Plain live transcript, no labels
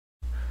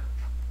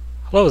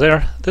Hello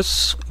there.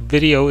 This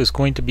video is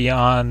going to be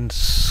on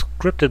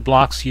scripted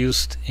blocks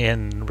used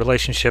in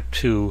relationship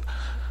to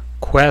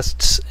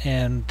quests,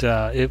 and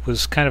it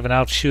was kind of an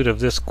outshoot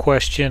of this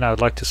question. I would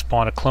like to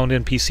spawn a cloned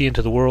NPC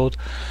into the world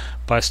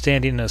by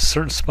standing in a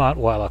certain spot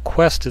while a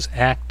quest is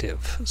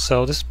active.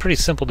 So this is pretty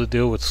simple to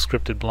do with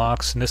scripted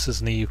blocks, and this is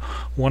in the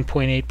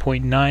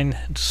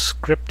 1.8.9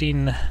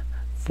 scripting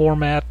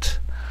format.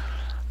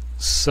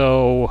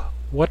 So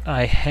what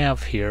I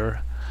have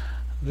here,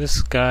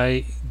 this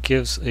guy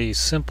gives a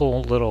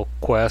simple little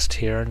quest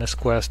here, and this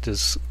quest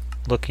is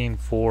looking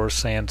for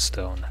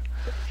sandstone.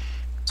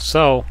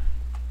 So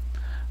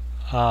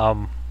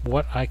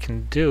what I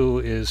can do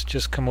is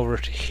just come over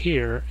to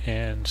here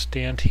and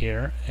stand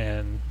here,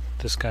 and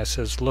this guy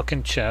says look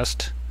in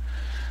chest.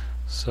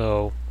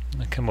 So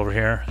I come over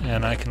here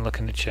and I can look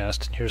in the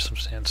chest, and here's some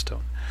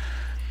sandstone.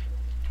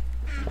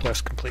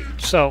 Quest complete.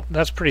 So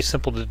that's pretty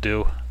simple to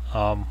do.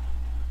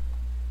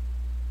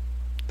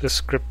 This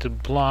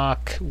scripted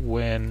block,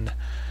 when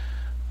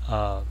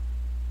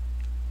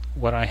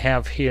what I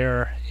have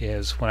here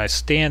is when I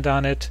stand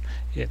on it,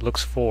 it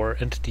looks for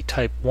entity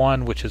type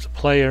 1, which is a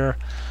player.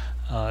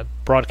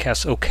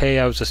 Broadcasts OK.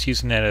 I was just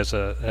using that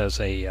as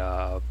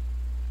a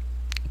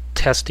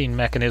testing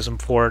mechanism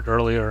for it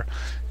earlier,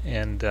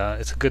 and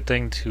it's a good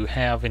thing to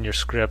have in your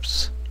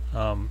scripts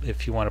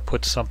if you want to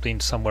put something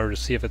somewhere to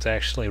see if it's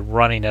actually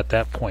running at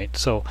that point.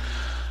 So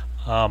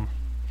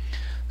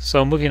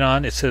moving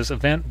on, it says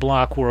event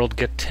block world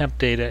get temp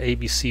data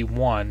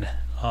ABC1.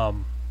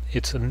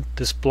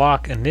 This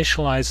block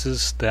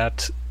initializes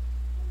that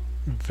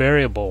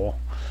variable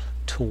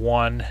to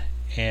 1,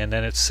 and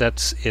then it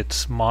sets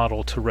its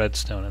model to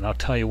redstone, and I'll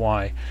tell you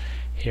why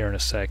here in a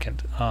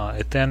second.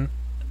 It then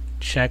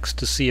checks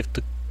to see if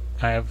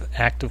I have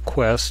active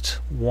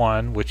quest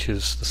 1, which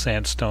is the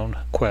sandstone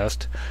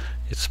quest.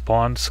 It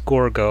spawns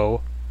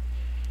Gorgo,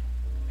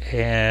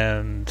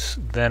 and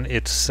then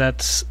it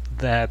sets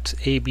that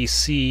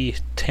ABC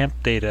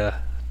temp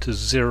data to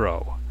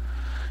 0.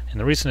 And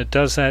the reason it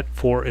does that,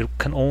 it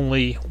can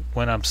only,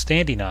 when I'm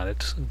standing on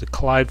it, the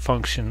collide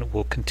function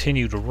will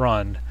continue to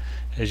run,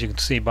 as you can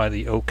see by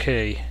the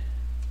OK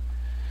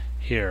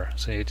here.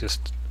 So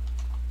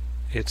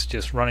it's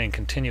just running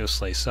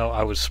continuously. So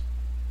I would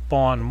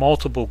spawn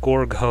multiple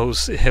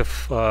Gorgos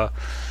if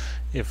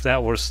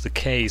that was the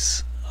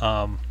case.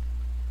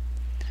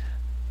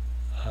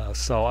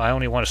 So I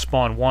only want to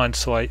spawn one,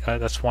 so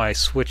that's why I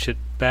switch it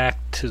back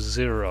to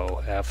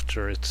 0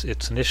 after it's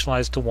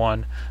initialized to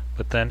 1,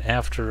 but then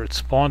after it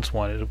spawns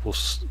 1 it will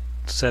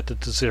set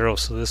it to 0,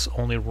 so this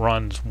only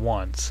runs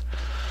once.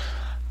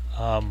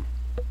 And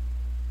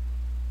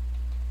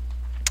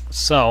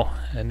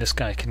this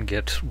guy can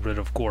get rid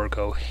of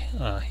Gorgo.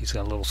 He's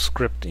got a little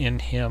script in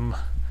him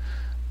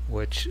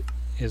which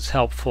is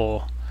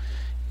helpful.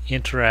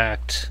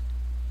 Interact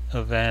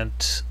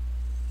event.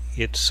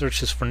 It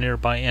searches for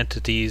nearby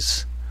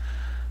entities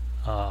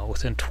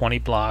within 20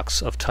 blocks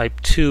of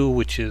type 2,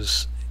 which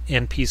is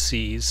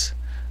NPCs.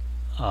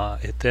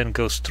 It then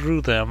goes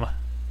through them,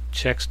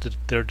 checks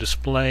their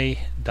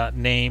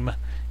display.name.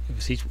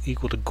 If it's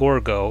equal to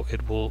Gorgo,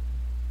 it will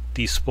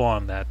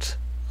despawn that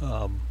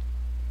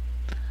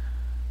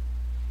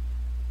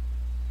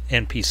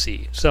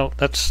NPC. So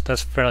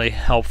that's fairly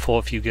helpful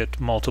if you get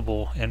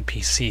multiple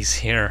NPCs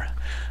here.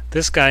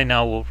 This guy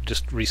now will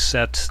just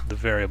reset the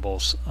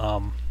variables.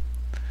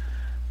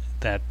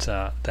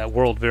 That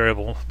world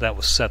variable that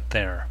was set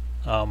there.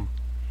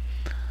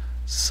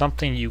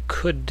 Something you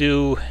could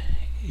do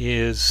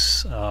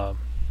is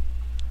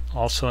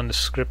also in the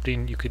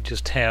scripting, you could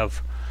just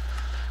have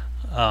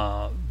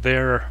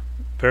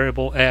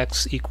variable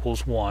x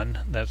equals 1.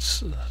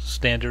 That's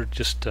standard,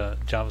 just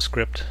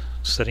JavaScript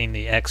setting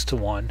the x to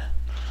 1,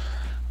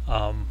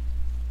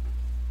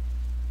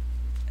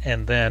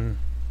 and then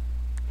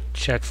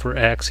check for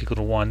x equal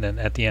to 1, then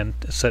at the end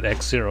set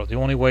x 0. The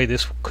only way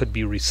this could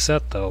be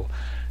reset, though,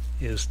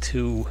 is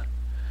to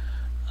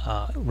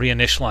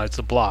reinitialize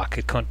the block.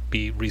 It couldn't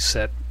be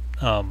reset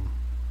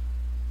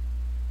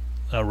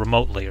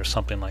remotely or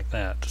something like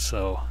that.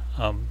 So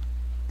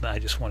I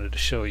just wanted to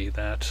show you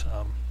that.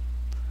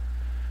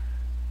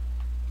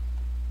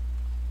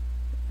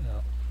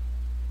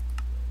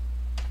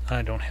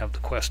 I don't have the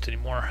quest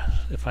anymore.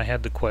 If I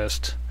had the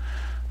quest,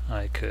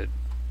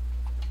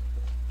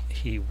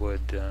 he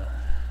would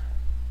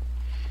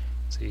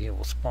see, he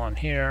will spawn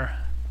here,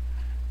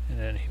 and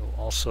then he will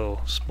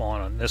also spawn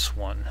on this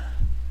one,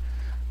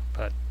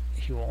 but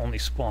he will only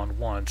spawn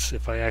once.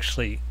 If I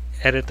actually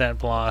edit that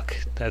block,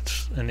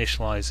 that's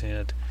initializing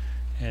it,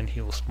 and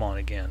he will spawn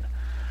again.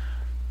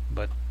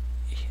 But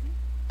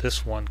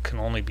this one can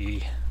only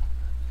be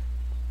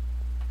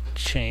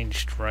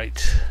changed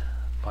right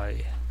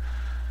by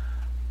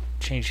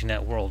changing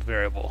that world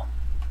variable.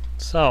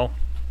 So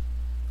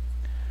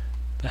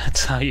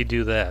that's how you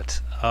do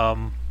that.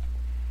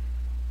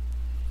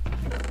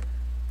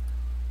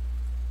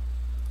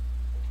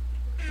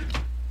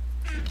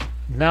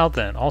 Now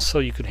then, also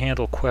you can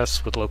handle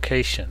quests with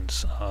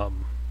locations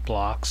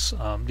blocks.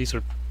 These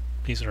are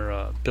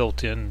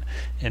built-in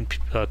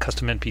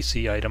custom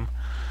NPC item.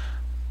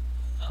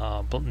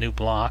 new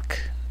block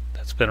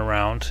that's been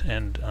around,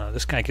 and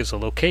this guy gives a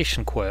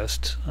location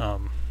quest.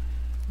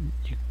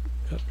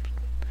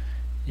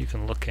 You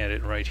can look at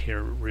it right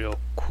here real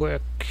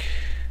quick.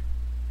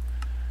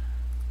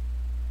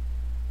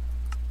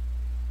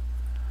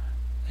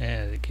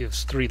 And it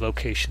gives 3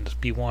 locations: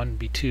 B1,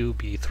 B2,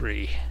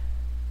 B3.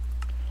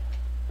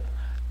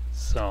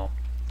 So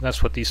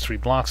that's what these 3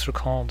 blocks are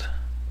called.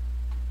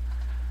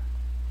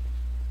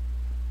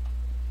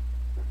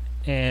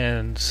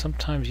 And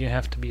sometimes you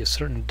have to be a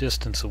certain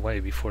distance away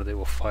before they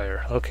will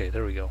fire. Okay,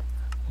 there we go.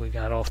 We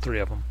got all 3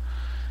 of them.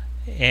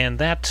 And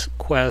that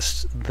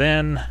quest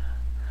then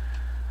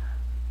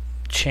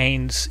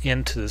chains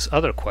into this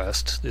other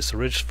quest, this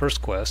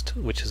first quest,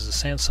 which is the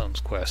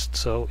Sandstones quest.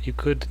 So you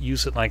could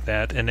use it like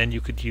that, and then you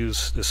could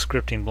use the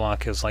scripting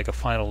block as like a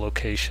final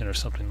location or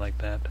something like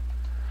that.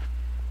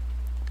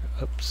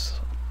 Oops,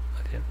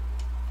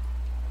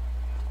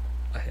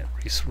 I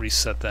didn't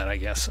reset that, I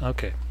guess.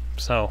 Okay,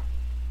 so,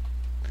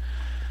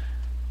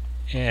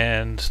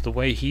 and the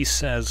way he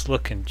says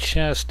look in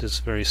chest is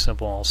very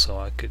simple also.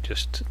 I could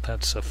just,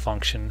 that's a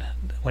function.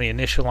 When he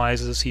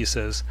initializes, he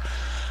says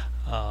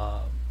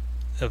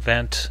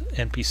event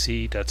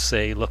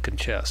npc.say look in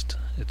chest.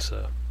 It's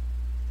a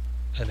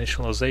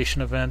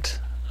initialization event.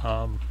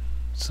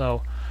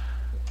 So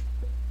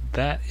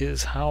that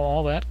is how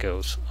all that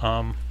goes.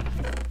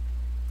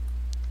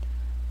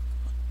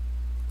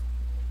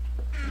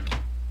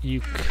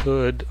 You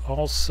could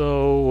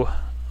also,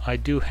 I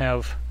do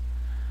have,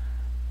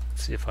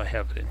 let's see if I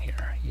have it in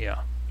here.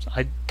 Yeah,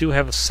 I do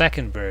have a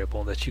second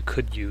variable that you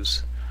could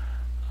use,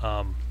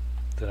 that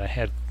I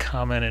had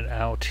commented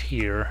out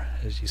here.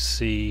 As you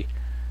see,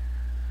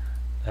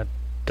 that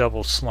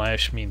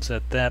 / means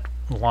that that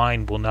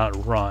line will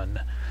not run.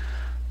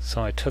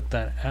 So I took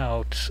that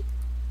out.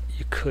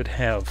 You could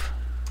have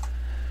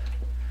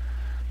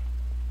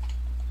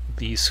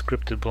these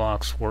scripted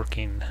blocks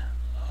working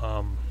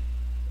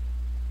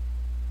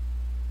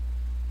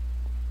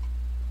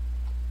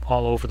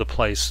all over the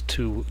place.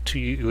 You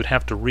would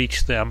have to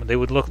reach them. They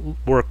would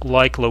work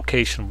like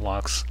location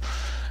blocks.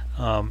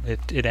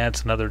 It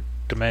adds another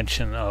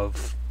dimension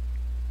of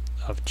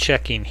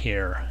checking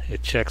here.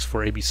 It checks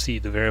for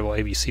ABC, the variable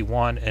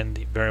ABC1 and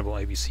the variable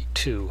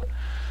ABC2.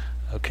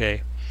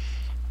 Okay,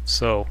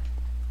 so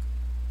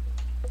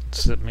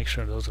let's make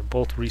sure those are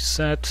both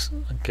reset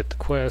and get the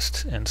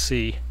quest and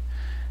see.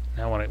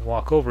 Now when I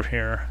walk over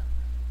here,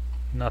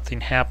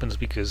 nothing happens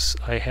because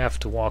I have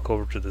to walk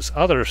over to this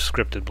other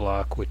scripted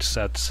block which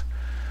sets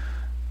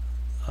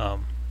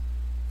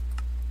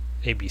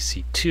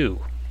ABC2.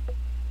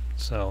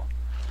 So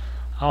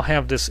I'll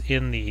have this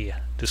in the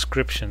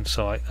description.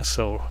 So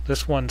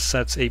this one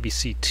sets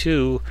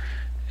ABC2,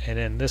 and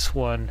then this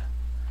one,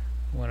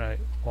 when I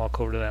walk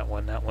over to that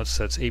one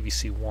sets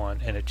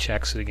ABC1, and it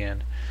checks it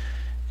again,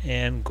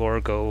 and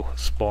Gorgo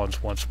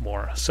spawns once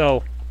more.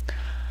 So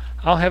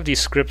I'll have these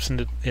scripts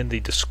in the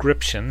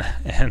description,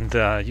 and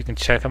you can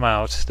check them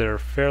out. They're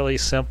fairly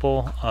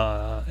simple,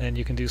 and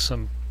you can do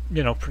some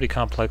pretty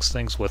complex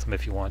things with them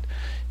if you want.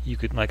 You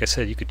could, like I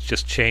said, you could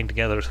just chain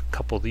together a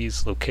couple of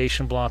these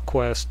location block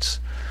quests,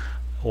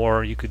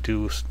 or you could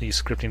do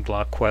these scripting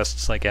block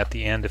quests like at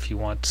the end if you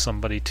want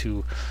somebody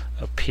to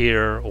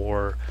appear,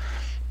 or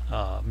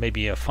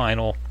maybe a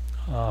final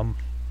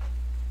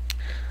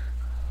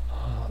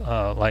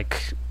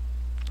like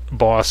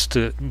boss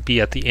to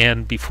be at the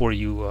end before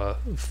you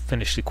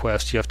finish the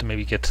quest. You have to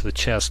maybe get to the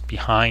chest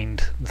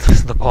behind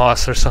the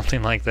boss or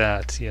something like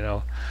that,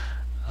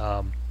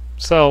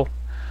 so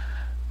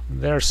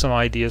there are some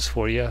ideas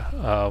for you.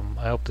 I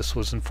hope this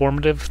was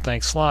informative.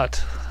 Thanks a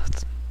lot.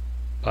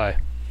 Bye.